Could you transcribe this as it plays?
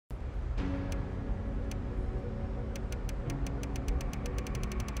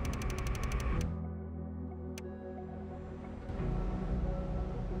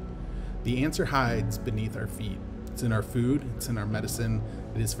The answer hides beneath our feet. It's in our food, it's in our medicine,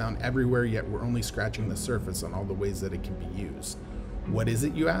 it is found everywhere, yet we're only scratching the surface on all the ways that it can be used. What is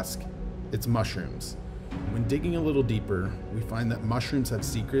it, you ask? It's mushrooms. When digging a little deeper, we find that mushrooms have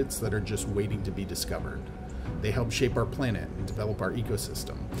secrets that are just waiting to be discovered. They help shape our planet and develop our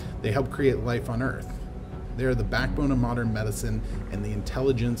ecosystem. They help create life on Earth. They are the backbone of modern medicine and the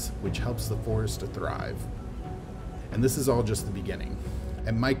intelligence which helps the forest to thrive. And this is all just the beginning.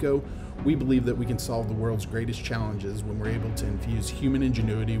 At MYCO, we believe that we can solve the world's greatest challenges when we're able to infuse human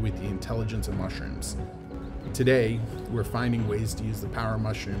ingenuity with the intelligence of mushrooms. Today, we're finding ways to use the power of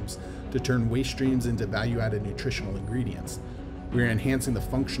mushrooms to turn waste streams into value-added nutritional ingredients. We're enhancing the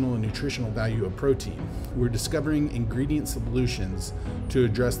functional and nutritional value of protein. We're discovering ingredient solutions to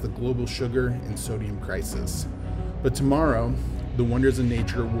address the global sugar and sodium crisis. But tomorrow, the wonders of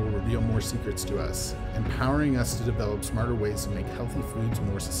nature will reveal more secrets to us, empowering us to develop smarter ways to make healthy foods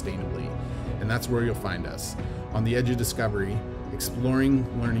more sustainably. And that's where you'll find us, on the edge of discovery, exploring,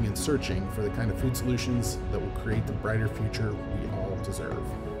 learning, and searching for the kind of food solutions that will create the brighter future we all deserve.